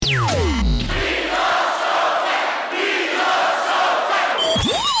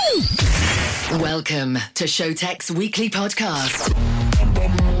Welcome to Showtek's weekly podcast.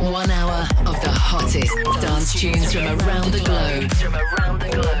 1 hour of the hottest dance tunes from around the globe.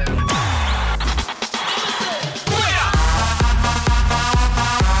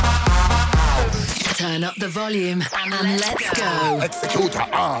 Turn up the volume and let's go.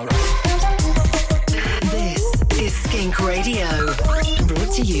 This is Skink Radio,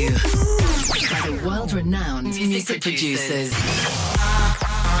 brought to you by the world-renowned music producers.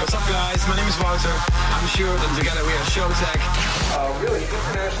 What's up, guys? My name is Wouter. I'm Sjoerd, and together we are Showtek. Really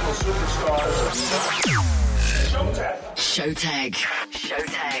international superstars. Showtek.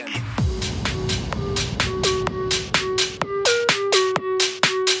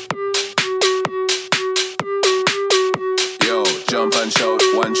 Yo, jump and shout.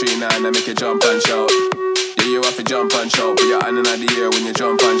 139, I make you jump and shout. Yeah, you have to jump and shout. Put your hand in the air when you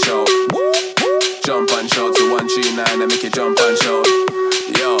jump and shout. Jump and shout. So 139, I make you jump and shout.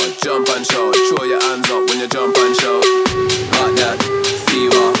 Yo, jump and shout. Throw your hands up when you jump and shout. Bad girl,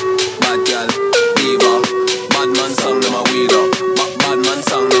 fever. Bad girl, diva. Bad man song, them a wheel up. Bad man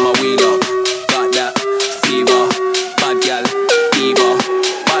song, them a wheel up. Got that fever. Bad girl, diva.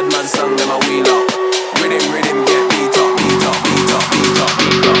 Bad man song, them a wheel up. Rhythm, get beat up.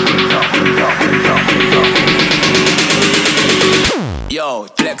 Yo,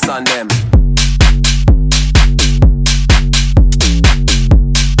 flex on them.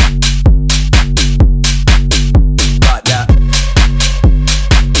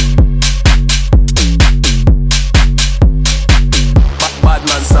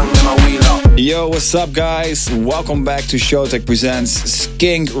 Yo, what's up, guys? Welcome back to Showtek Presents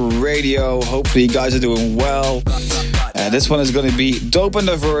Skink Radio. Hopefully you guys are doing well. This one is going to be dope and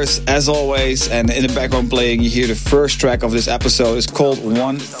diverse as always, and in the background playing you hear the first track of this episode. It's called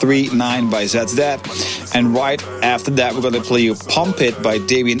 139 by Zed's Dad, and right after that we're going to play you Pump It by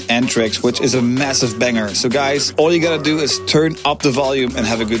Damien Antrix, which is a massive banger. So guys, all you gotta do is turn up the volume and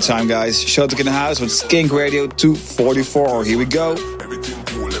have a good time, guys. Showtek in the house with Skink Radio 244. Here we go. Everything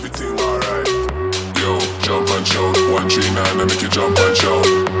cool, everything alright. Yo, jump and shout. 139, I make you jump and shout.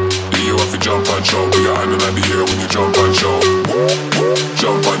 You have to jump and shout. Put your hand in the air when you jump and shout.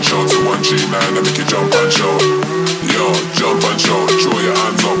 Jump and shout. So 139, I make you jump and shout. Yo, jump and shout. Throw your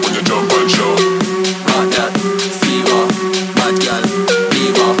hands up when you jump and shout. Got that fever. Bad girl,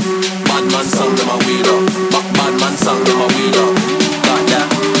 diva. Bad man song, them a wheel up. Bad man song, them a wheel up. Got that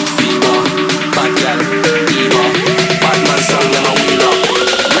fever. Bad girl, diva. Bad man song, them a wheel up.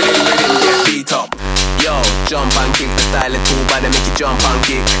 Rhythm, get beat up. Yo, jump and kick. The style is too bad, they make you jump and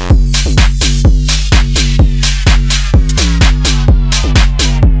kick.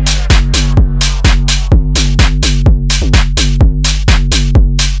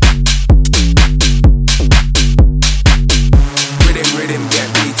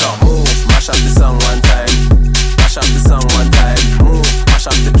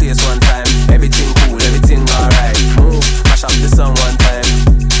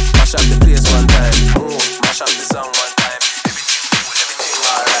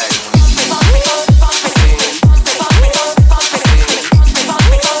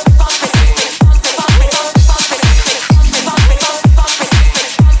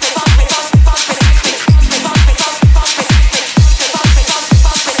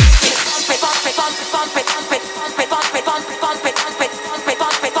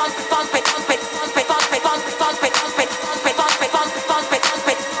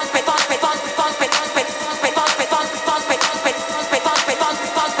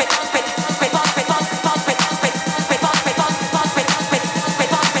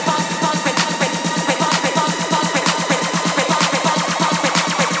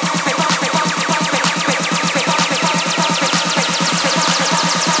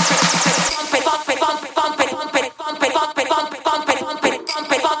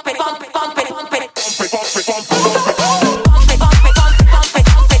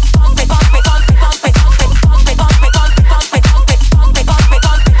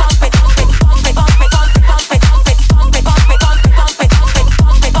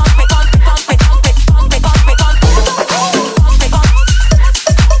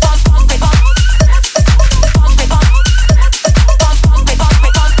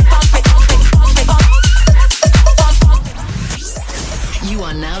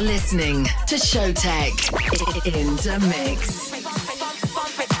 listening to Showtek in the mix.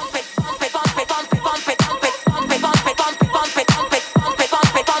 Pump it.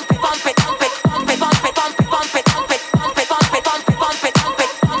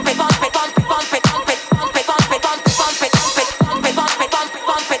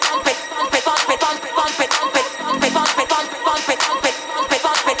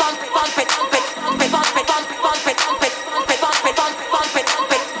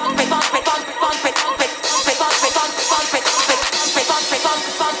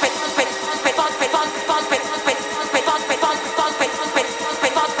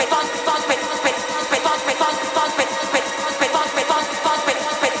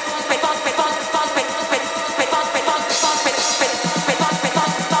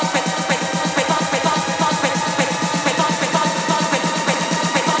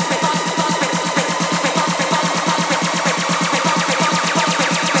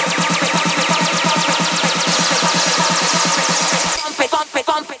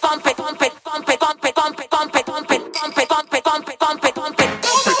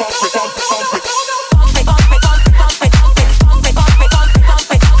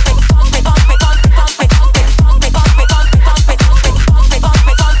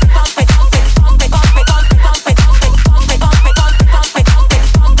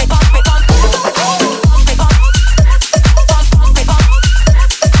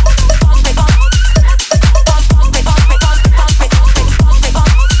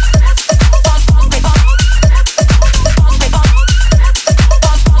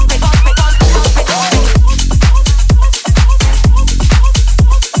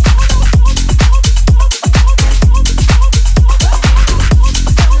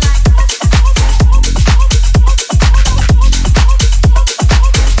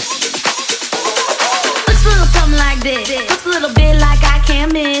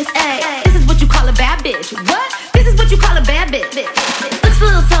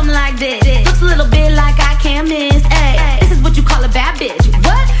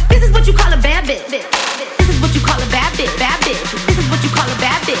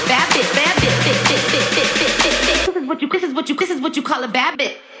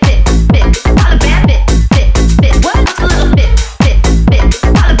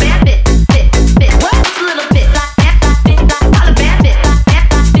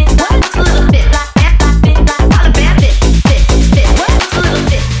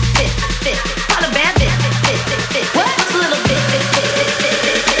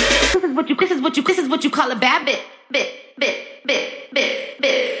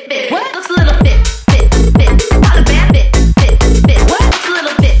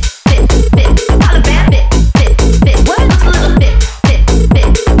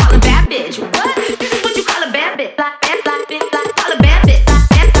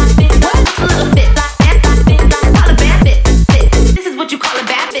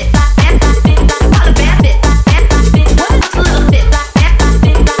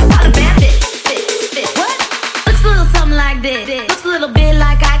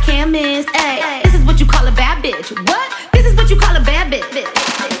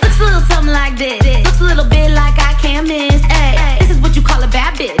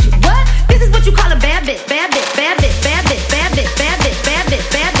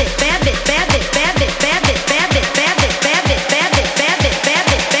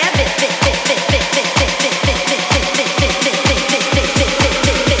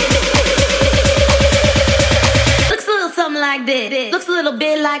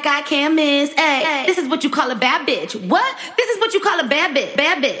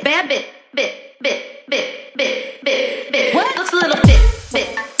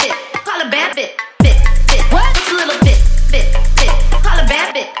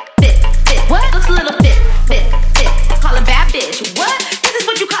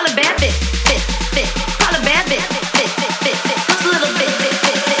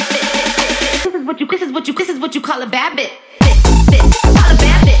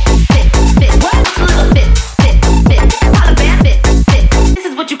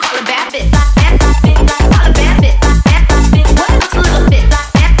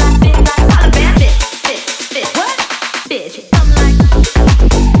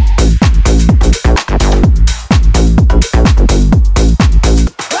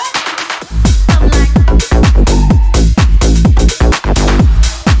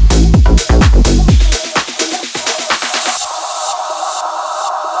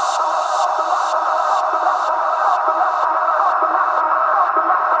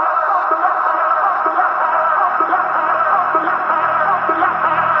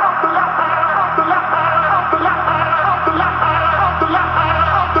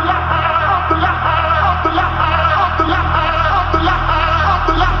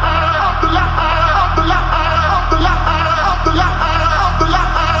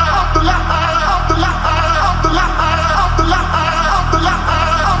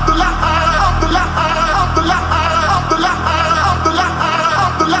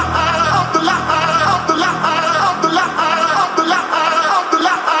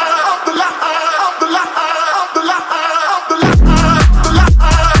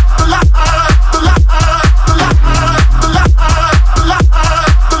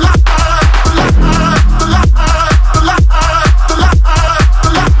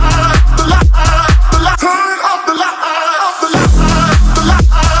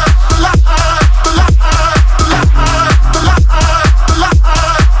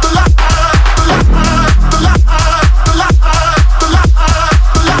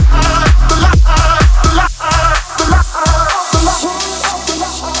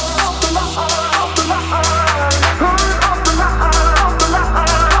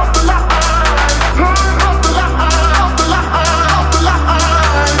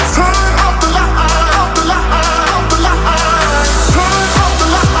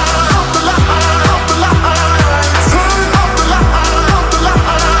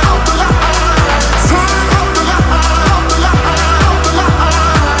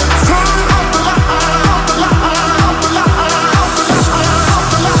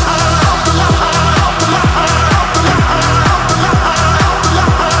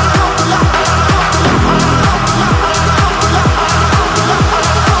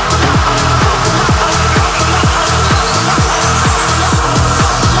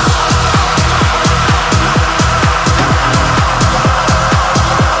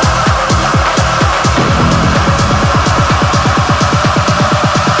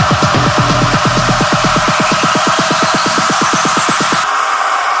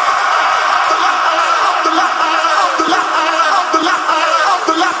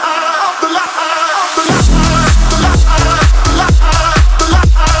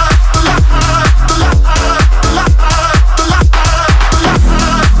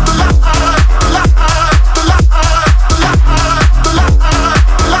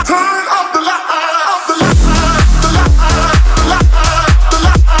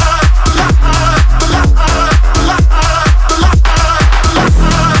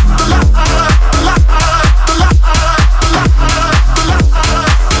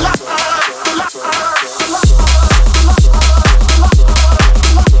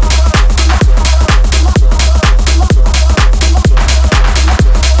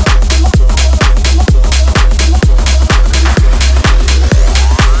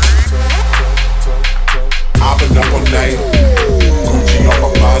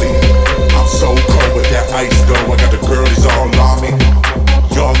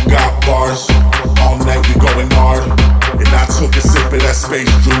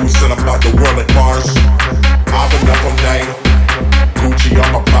 juice and I'm about to whirl at Mars. I've been up all night, Gucci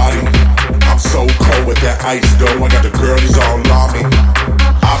on my body. I'm so cold with that ice though, I got the girlies all on me.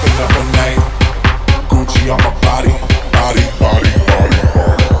 I've been up all night, Gucci on my body, body, body, body, body.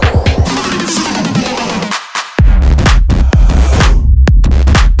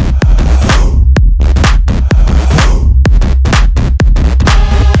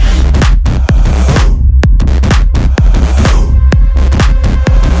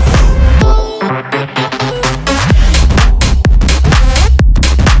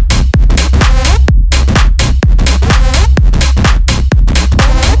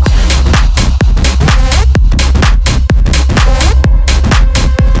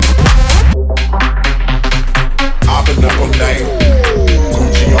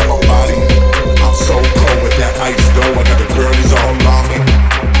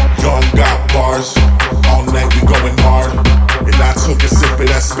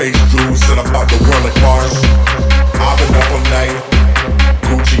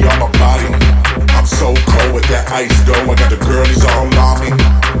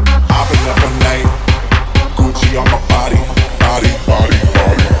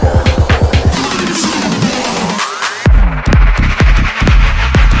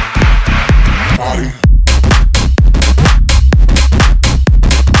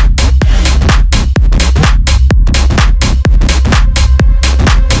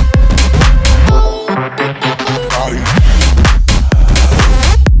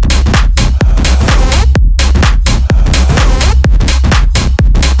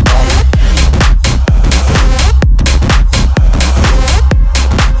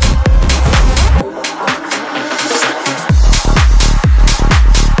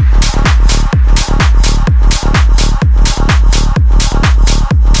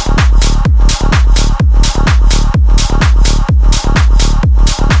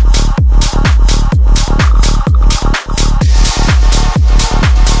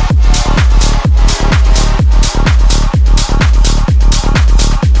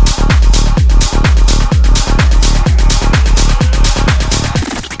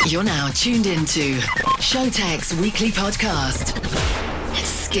 Tuned into Showtek's weekly podcast,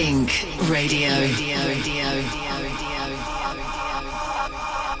 Skink Radio.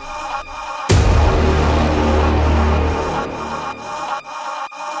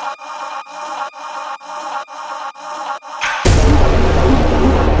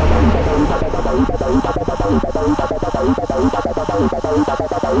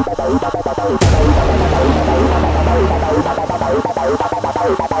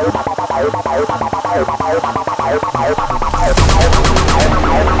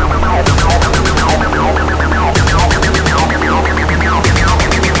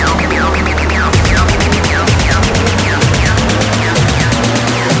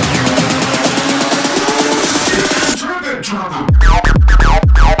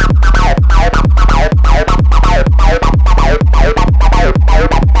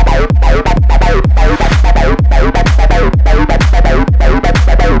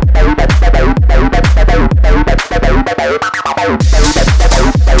 Bye.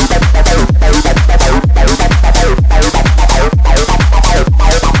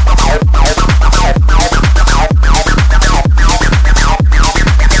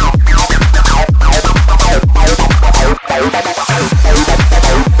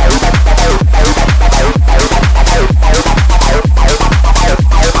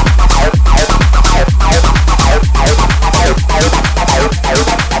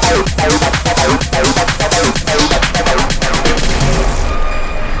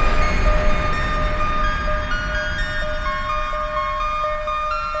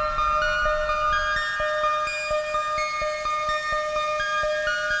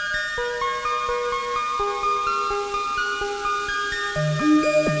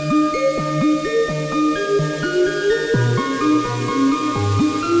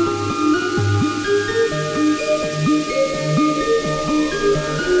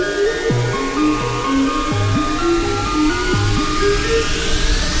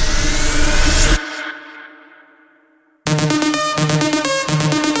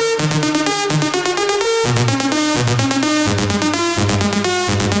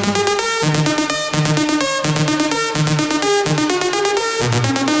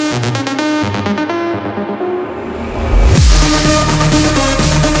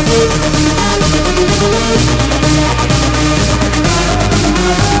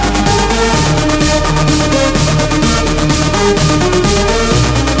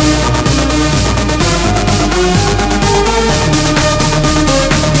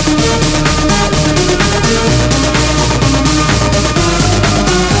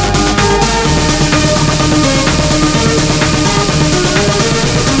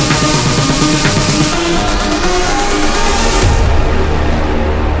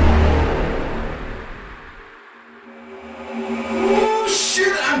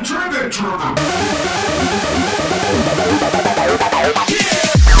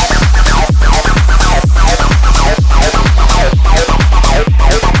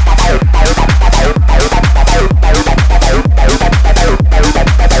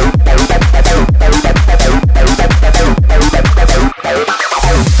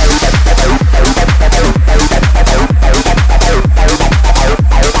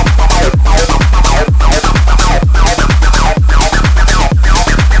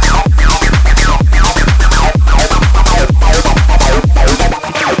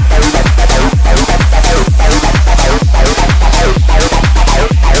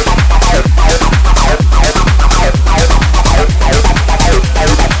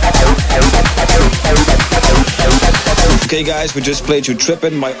 Okay guys, we just played you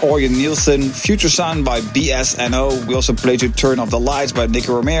Trippin' by Orjan Nielsen, Future Sound by BSNO. We also played you Turn Off the Lights by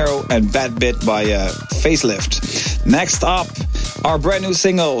Nicky Romero and Bad Bit by Facelift. Next up, our brand new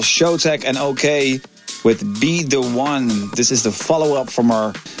single, Showtek and OK with Be The One. This is the follow-up from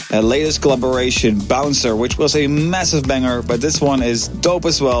our latest collaboration, Bouncer, which was a massive banger, but this one is dope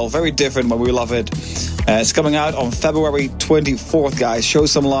as well, very different, but we love it. It's coming out on February 24th, guys. Show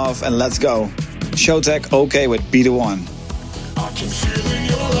some love and let's go. Showtek OK with Be The One. I can feel in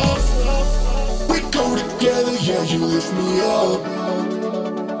your love. We go together, yeah, you lift me up.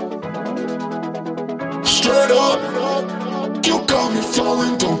 Straight up, you got me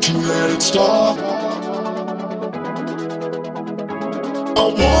falling, don't you let it stop. I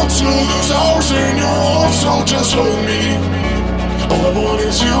want to lose hours in your arms, so just hold me. All I want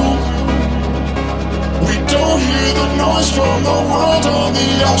is you. We don't hear the noise from the world on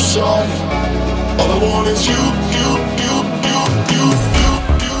the outside. All I want is you, you.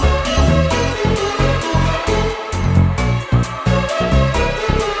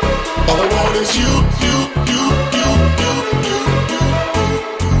 All I want is you.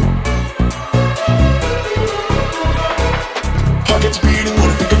 Heart gets beating when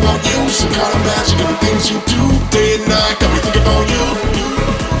I think about you. Some kind of magic in the things you do. Day and night, got me thinking about you.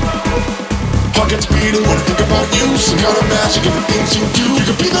 Heart gets beating when I think about you. Some kind of magic in the things you do. You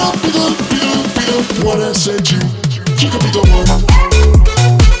could be the one I said you. You could be the one.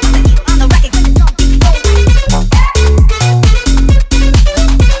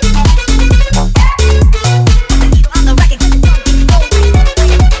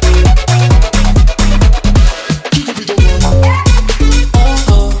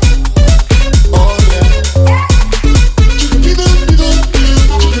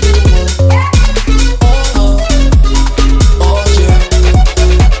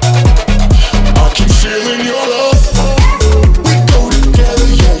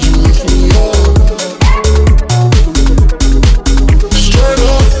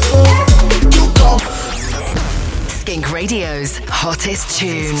 Hottest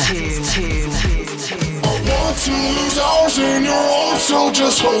tune. I want to lose hours in your arms, so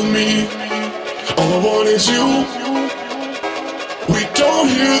just hold me. All I want is you. We don't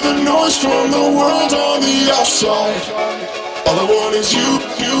hear the noise from the world on the outside. All I want is you.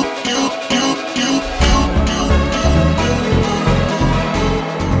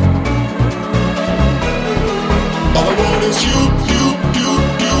 All I want is you.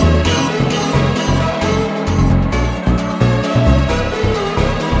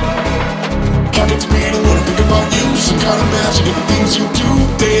 It's beating when I think about you. Some kind of magic in the things you do.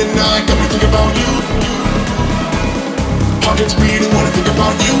 Day and night, got me thinking about you. Heart gets beating when I think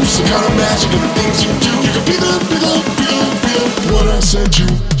about you. Some kind of magic in the things you do. You could be the one I said you.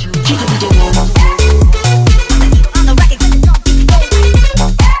 You could be the one.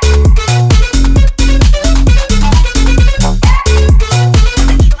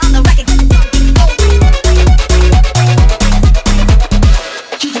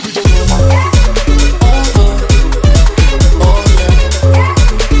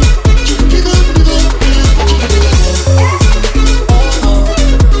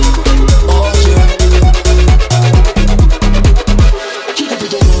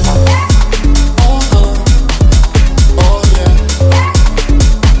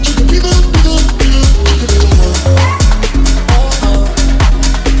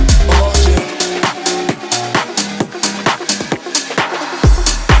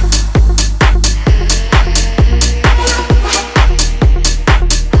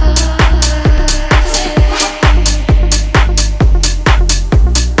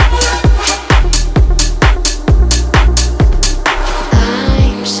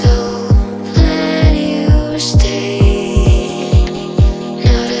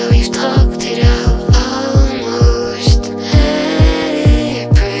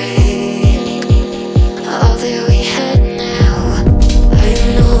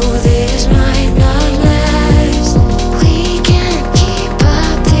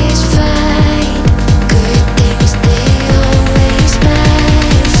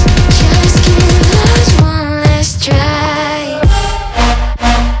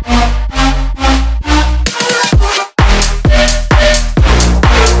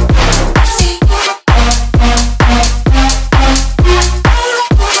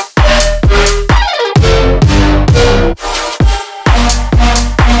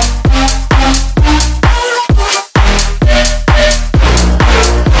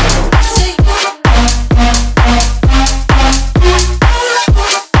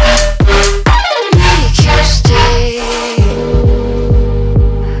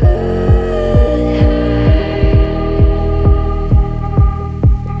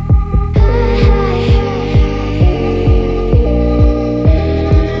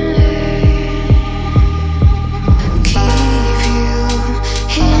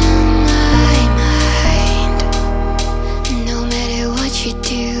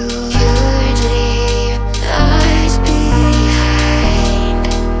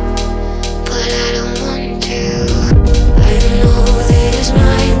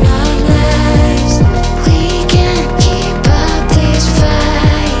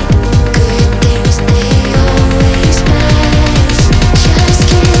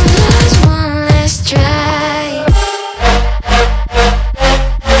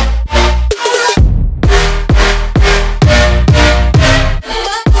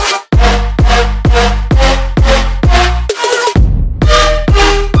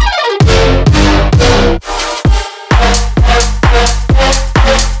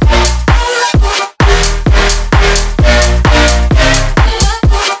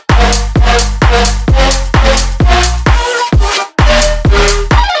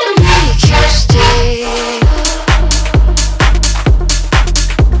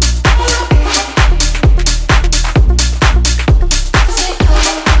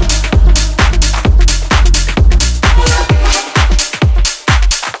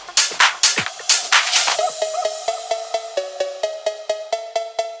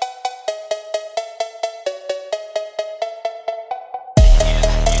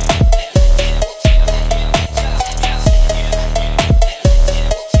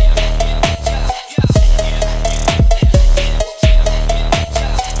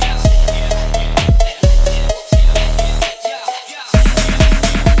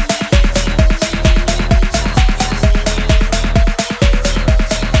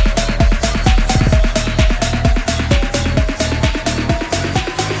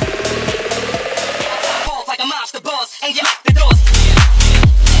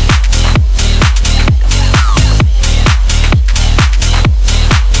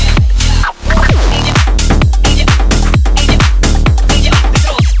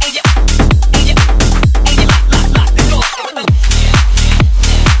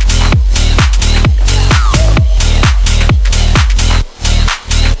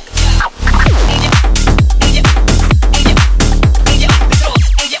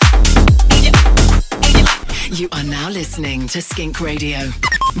 You are now listening to Skink Radio,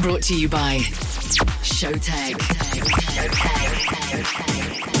 brought to you by Showtech.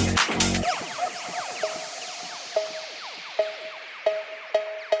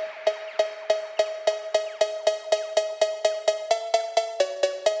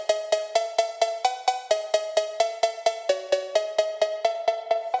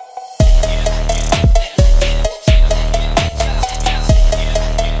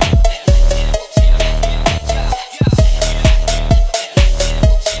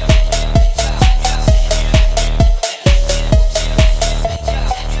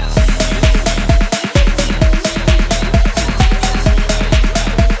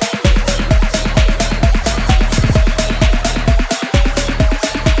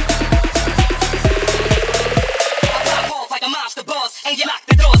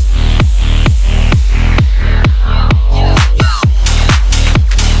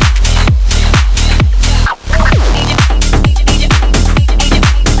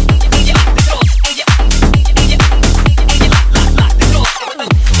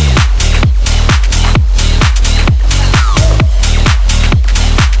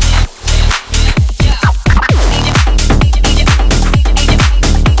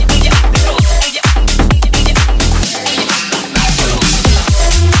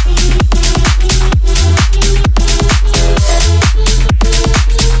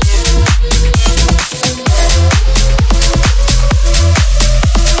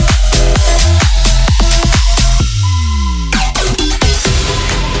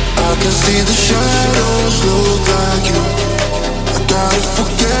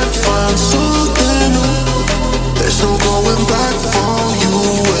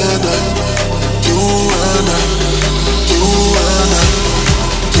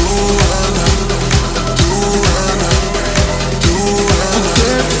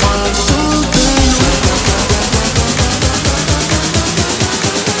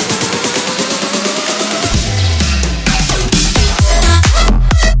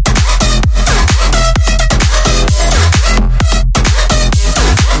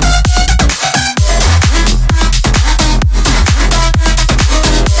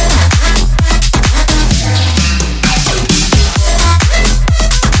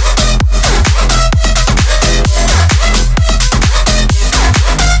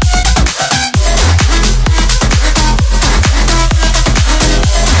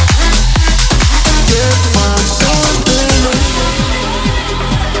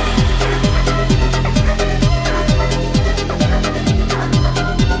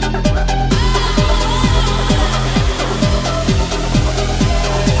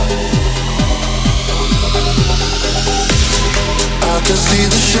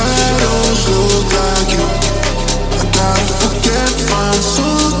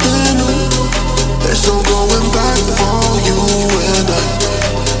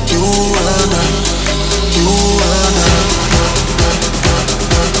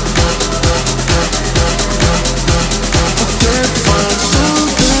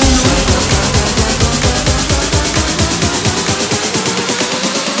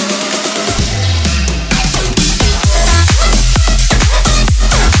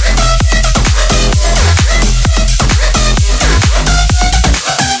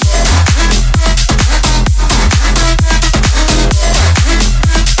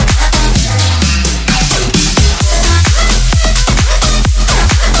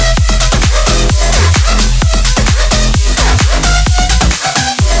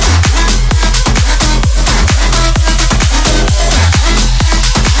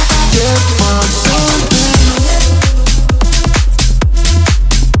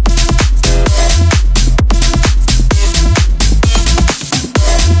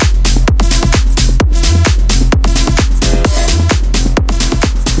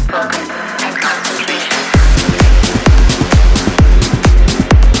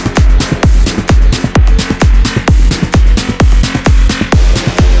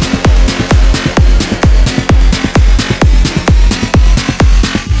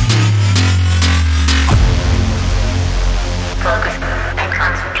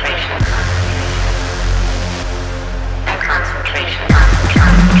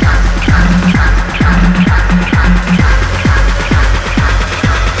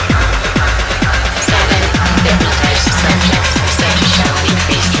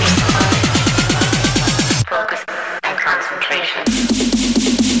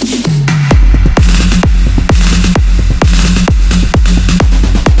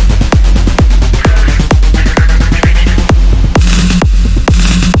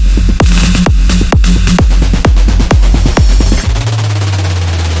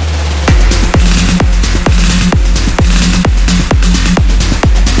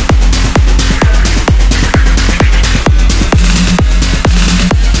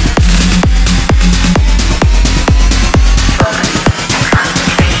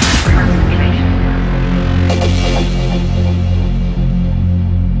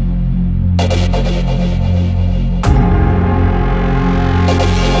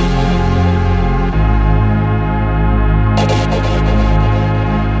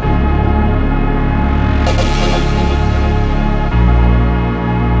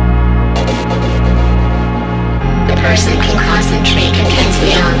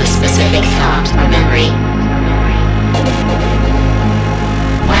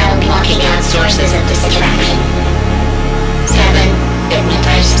 sources of distraction. 7.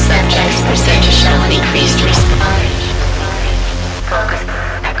 Hypnotized subjects percentage show an increased response. Focus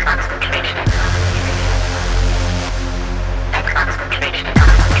and concentration. And concentration.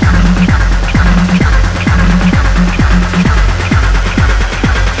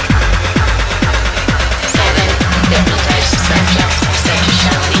 Hypnotized subjects percentage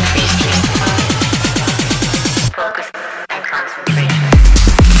show an increased response. Focus and concentration.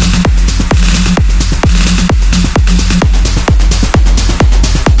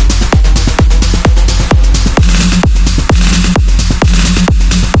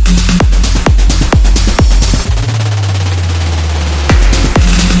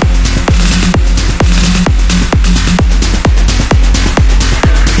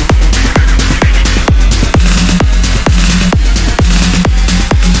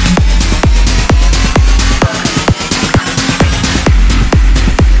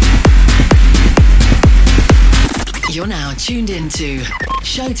 You're now tuned into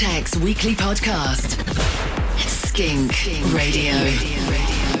Showtek's weekly podcast, Skink Radio.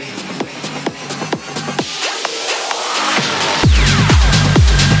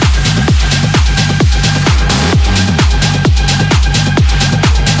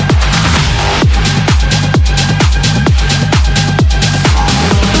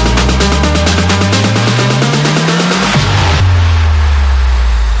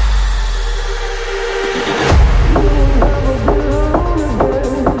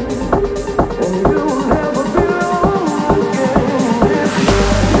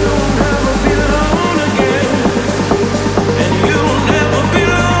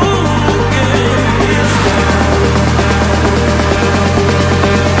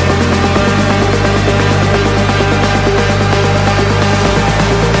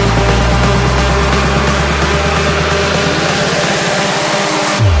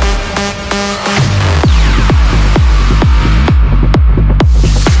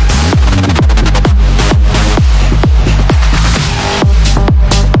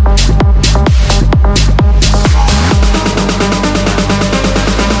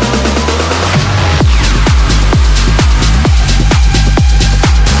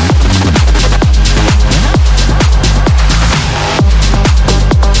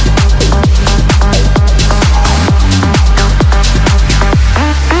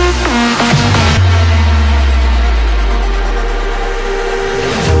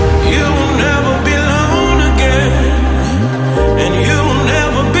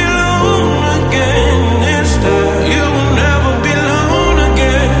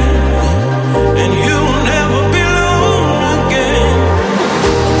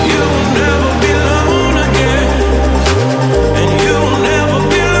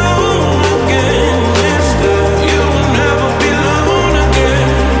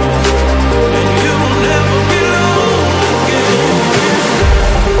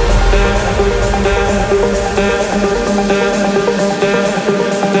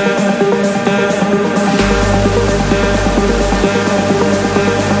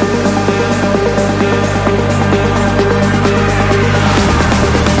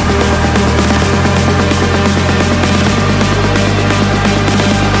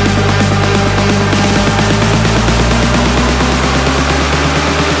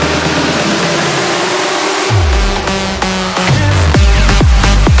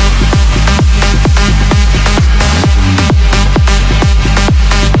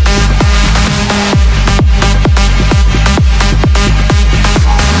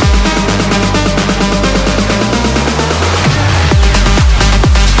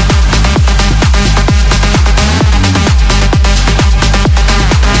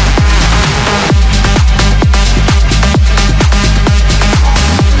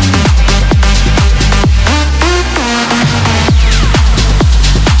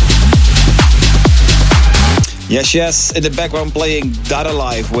 Yes, in the background playing Dada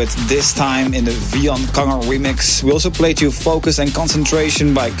Live with This Time in the Vion Kanger remix. We also played you Focus and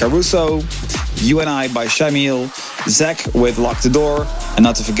Concentration by Caruso, You and I by Shamil, Zach with Lock the Door, and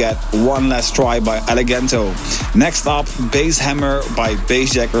not to forget One Last Try by Elegento. Next up, Bass Hammer by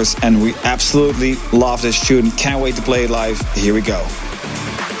Bassjackers, and we absolutely love this tune. Can't wait to play it live. Here we go.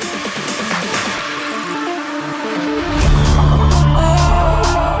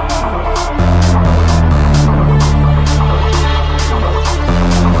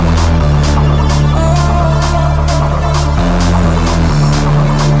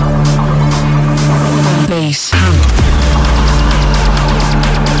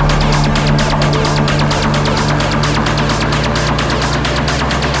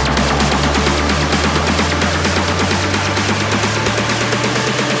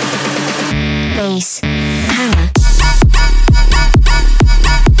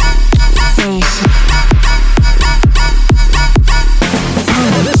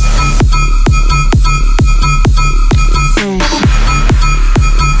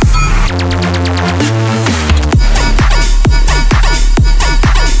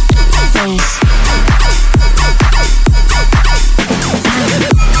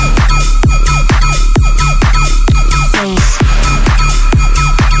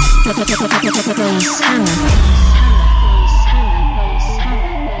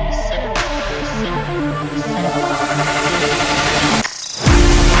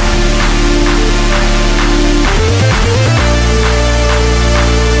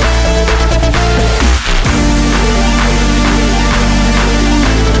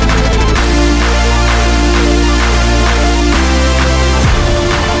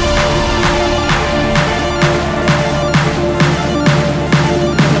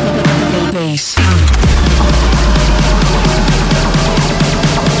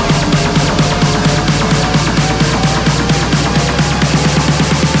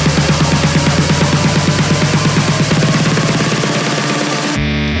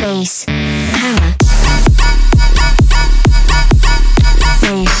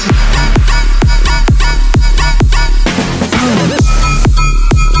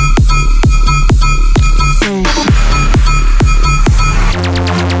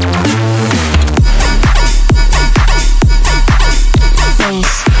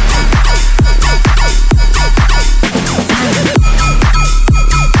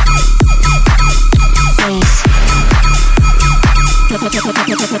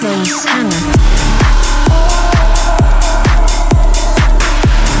 Bass Hammer.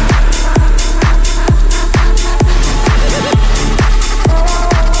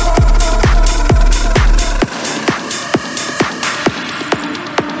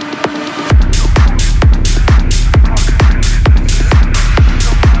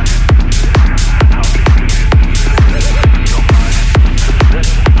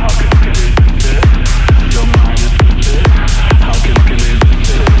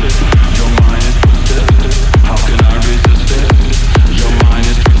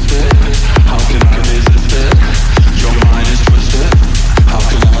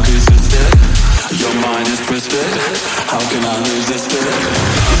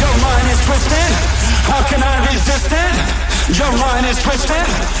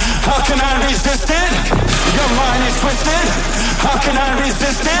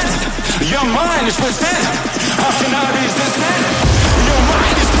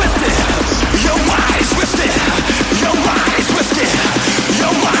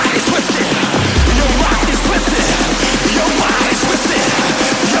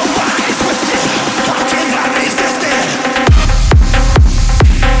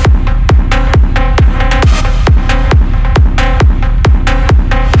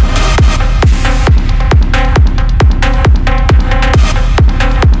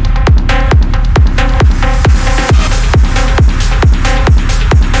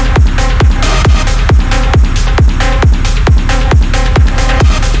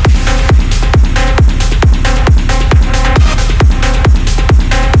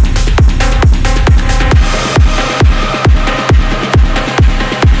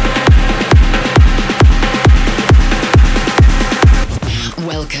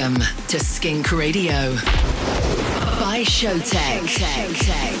 Radio by Showtek.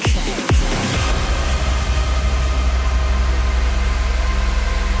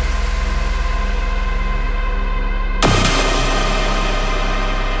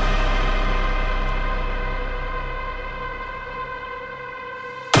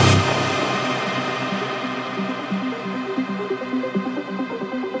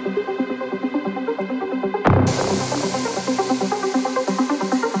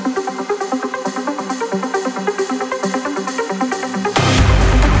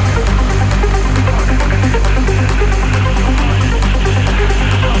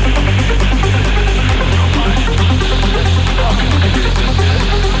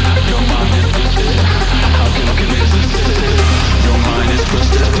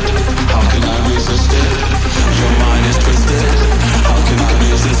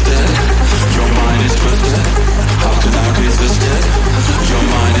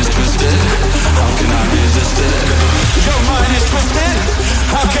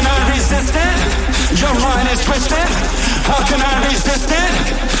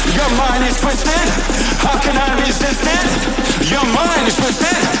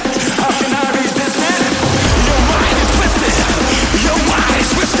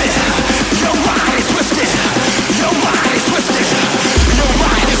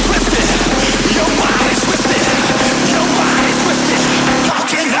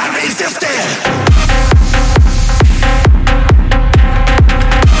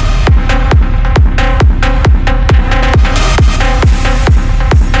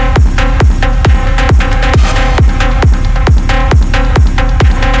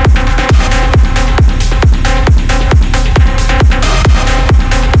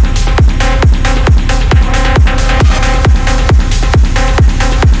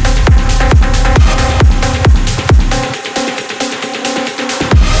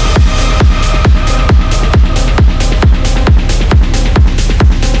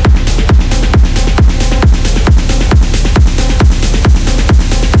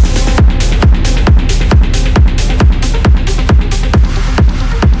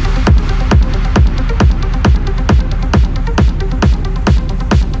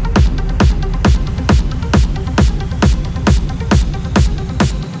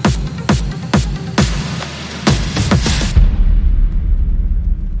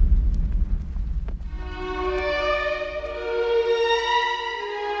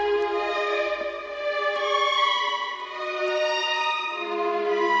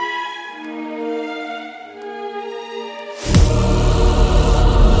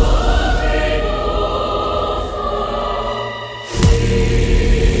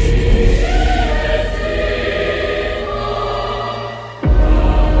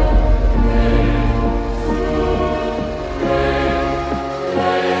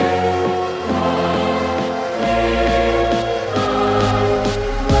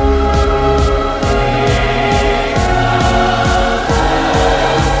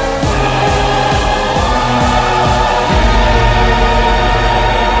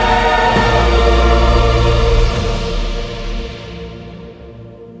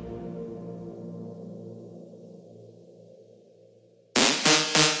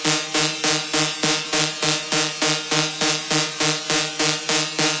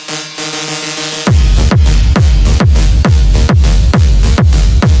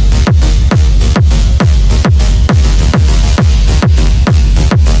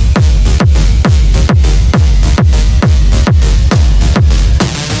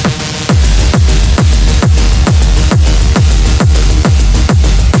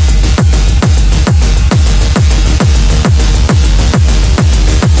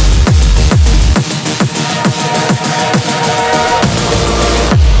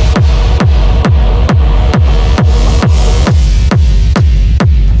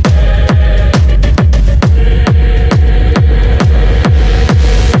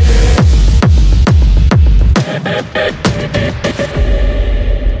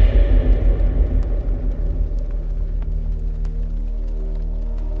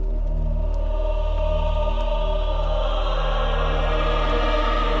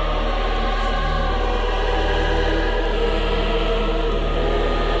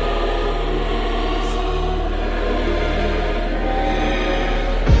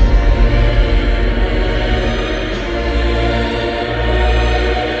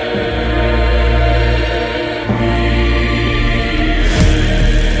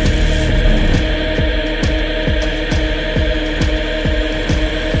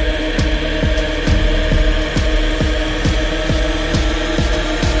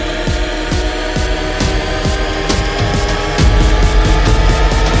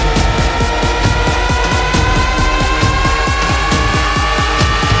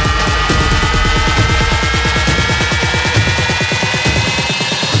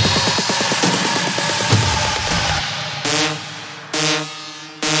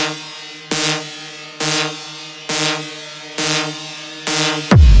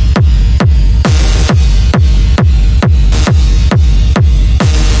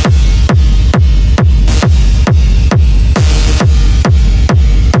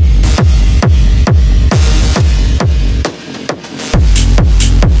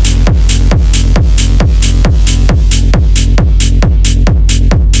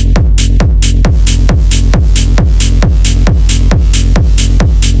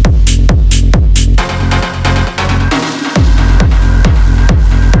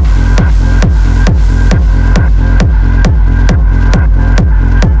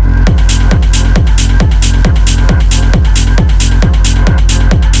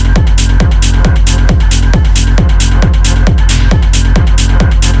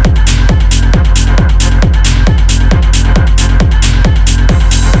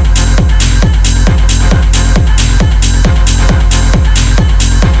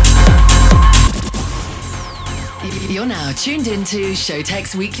 are tuned into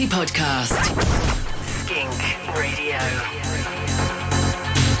Showtek's weekly podcast, Skink Radio.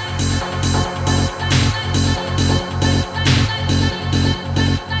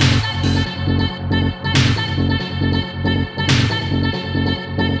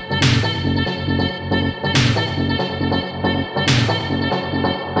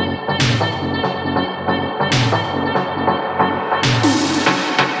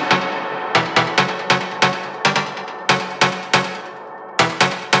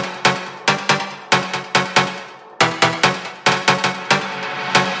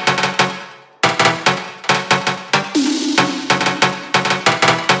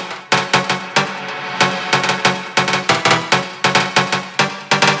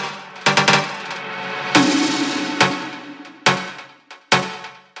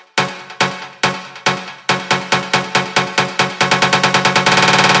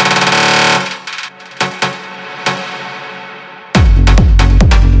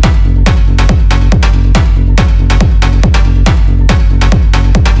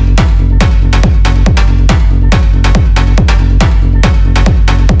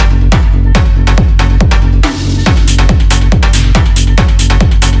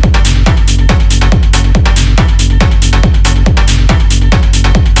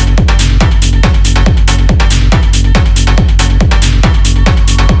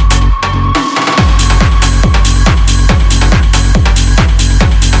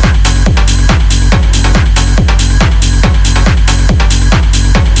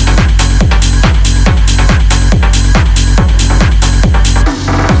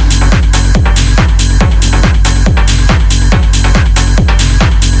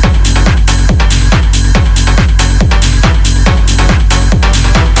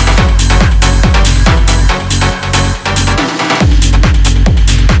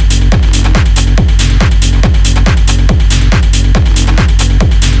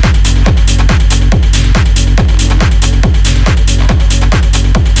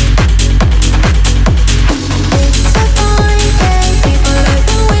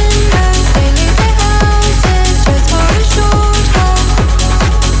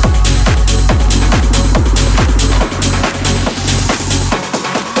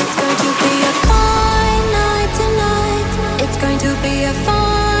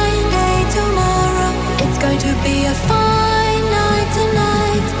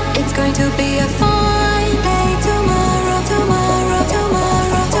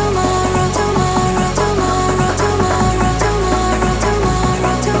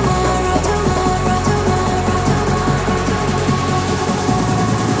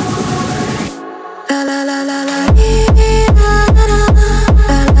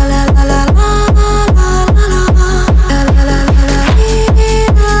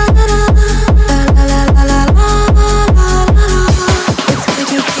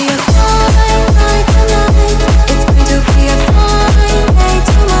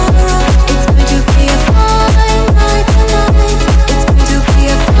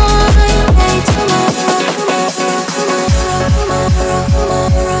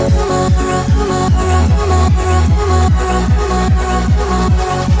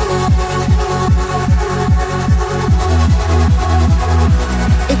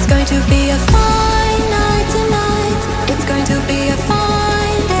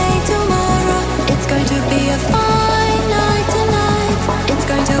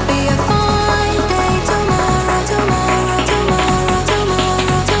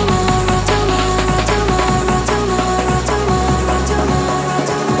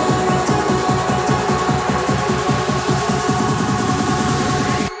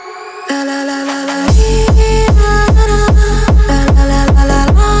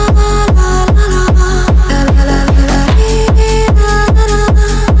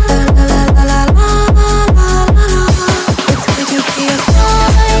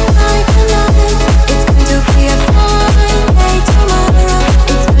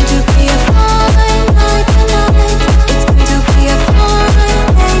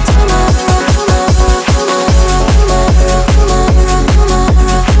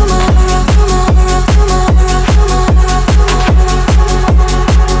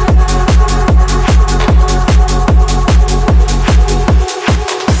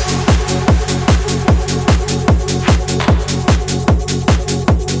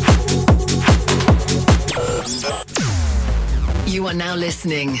 You are now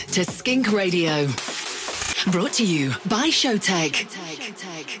listening to Skink Radio. Brought to you by Showtek.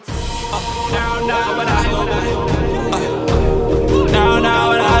 Now what I go, man. Now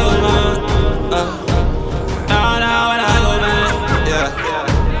what I go, man. Now what I go, man.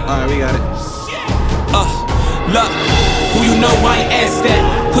 Yeah. Alright, we got it. Look. know I ain't asked that.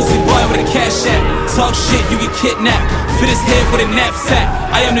 Pussy boy with a cash app. Talk shit, you get kidnapped. Fit his head with a knapsack.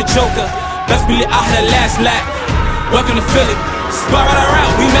 I am the Joker. Best believe I had a last lap. Welcome to Philly. Spot right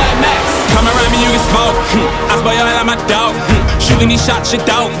around, we Mad Max. Come around me, you can smoke. I spy your head like my dog. Shooting these shots, your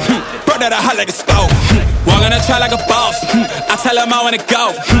dog. Bro, that I hot like a stove. Walk on a try like a boss. I tell him I wanna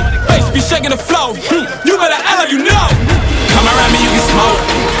go. Bass be shaking the flow. You better act like you know. Come around me, you can smoke.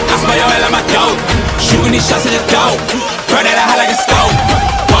 I spy your head like my dog. Shooting these shots at the dog. Bro, that I hot like a stove.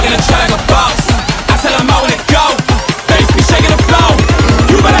 Walk on a try like a boss. I tell him I wanna go. Bass be shaking the flow.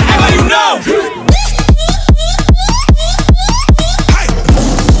 You better act like you know.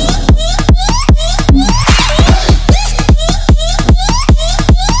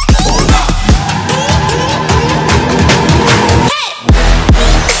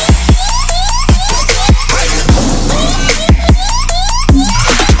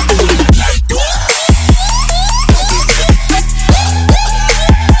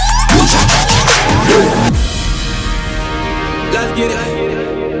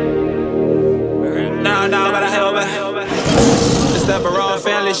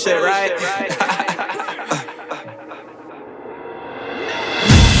 Shit, right?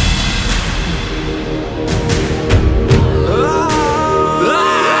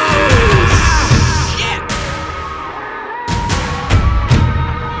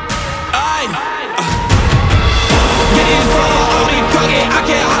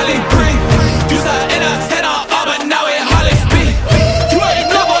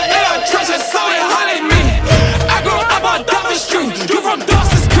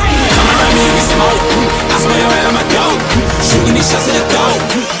 Shots in the dope,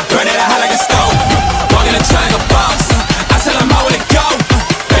 burn it hot like a stove. Walk in a triangle box, I tell them I wanna go.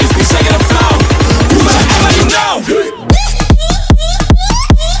 Bass be shaking the flow, you better act like you know.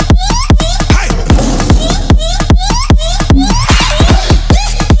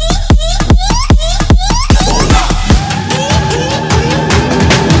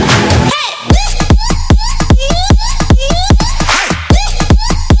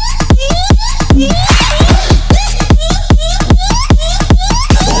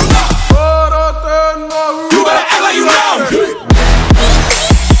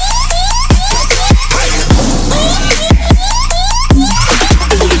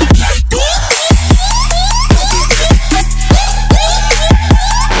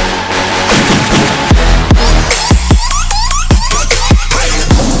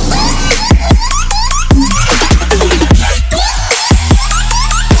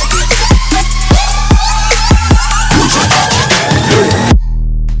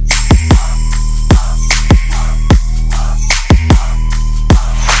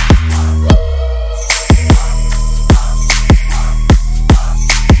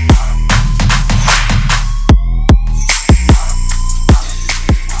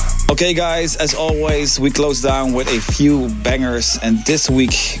 Okay guys, as always, we close down with a few bangers, and this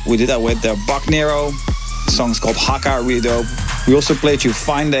week we did that with the Buck Nero. The song's called Haka, really dope. We also played you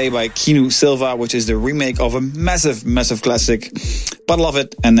Fine Day by Kinu Silva, which is the remake of a massive classic, but love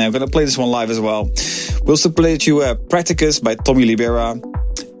it, and we're gonna play this one live as well. We also played you Practicus by Tommy Libera,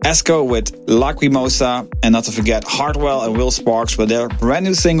 Esco with Lacrimosa, and not to forget Hardwell and Will Sparks with their brand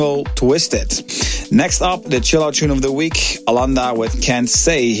new single Twisted. Next up, the chill out tune of the week, Alanda with Can't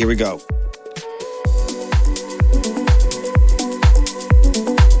Say. Here we go.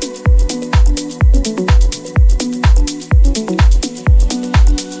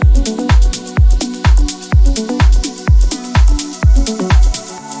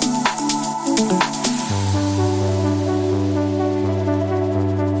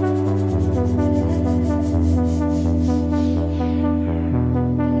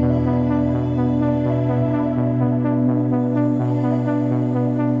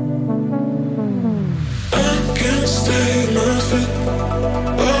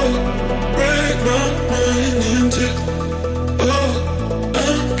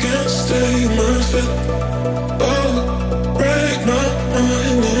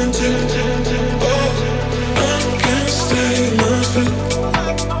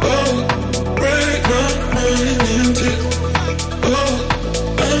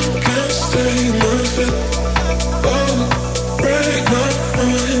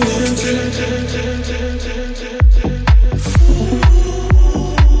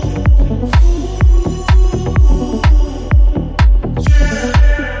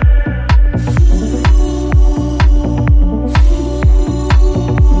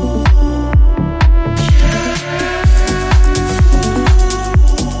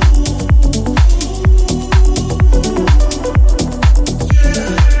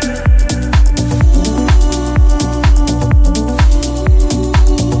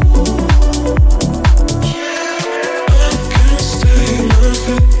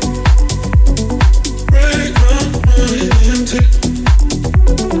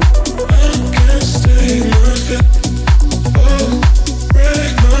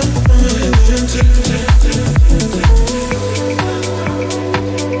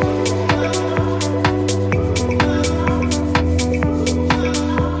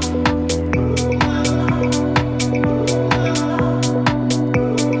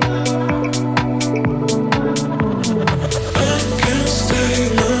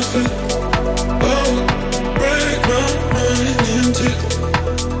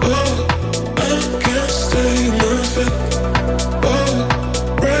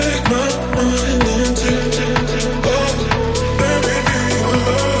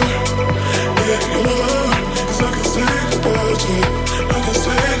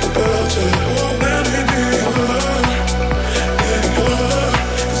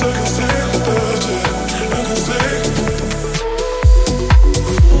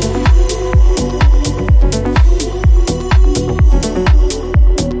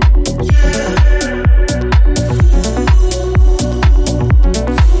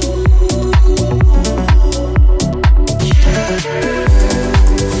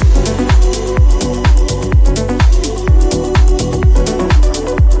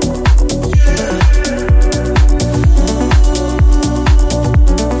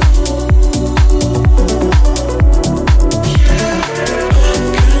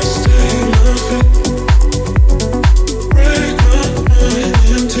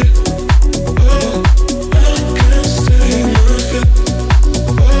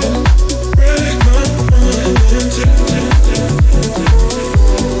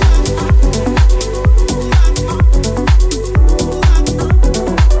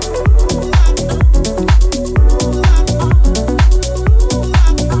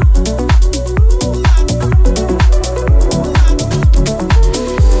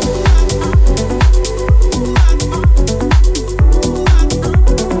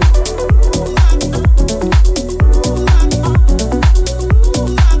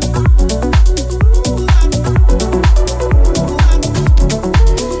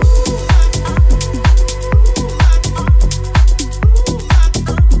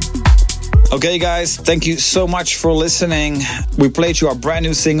 Okay, guys, thank you so much for listening. We played you our brand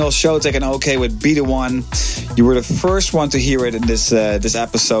new single, Showtek and OK with Be The One. You were the first one to hear it in this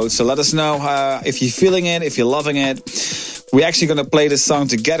episode. So let us know if you're feeling it, if you're loving it. We're actually going to play this song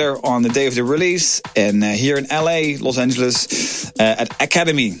together on the day of the release. And here in LA, Los Angeles, at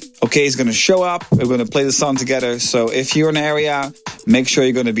Academy. OK is going to show up. We're going to play the song together. So if you're in the area, make sure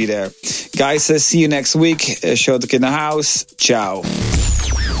you're going to be there. Guys, see you next week. Showtek in the house. Ciao.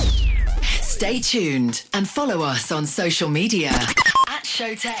 Stay tuned and follow us on social media at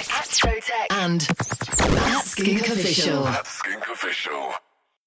Showtek and at Skink Official.